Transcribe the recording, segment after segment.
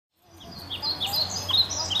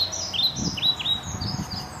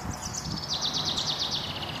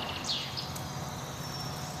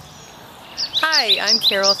Hi, I'm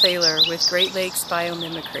Carol Thaler with Great Lakes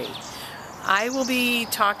Biomimicry. I will be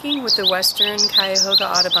talking with the Western Cuyahoga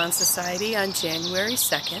Audubon Society on January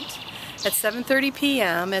 2nd at 7:30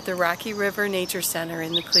 p.m. at the Rocky River Nature Center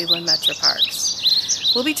in the Cleveland Metro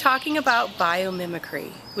Parks. We'll be talking about biomimicry,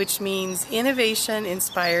 which means innovation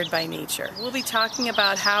inspired by nature. We'll be talking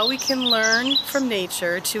about how we can learn from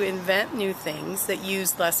nature to invent new things that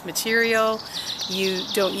use less material,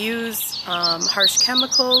 don't use harsh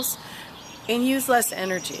chemicals, and use less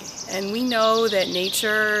energy. And we know that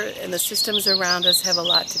nature and the systems around us have a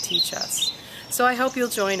lot to teach us. So I hope you'll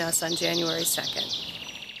join us on January 2nd.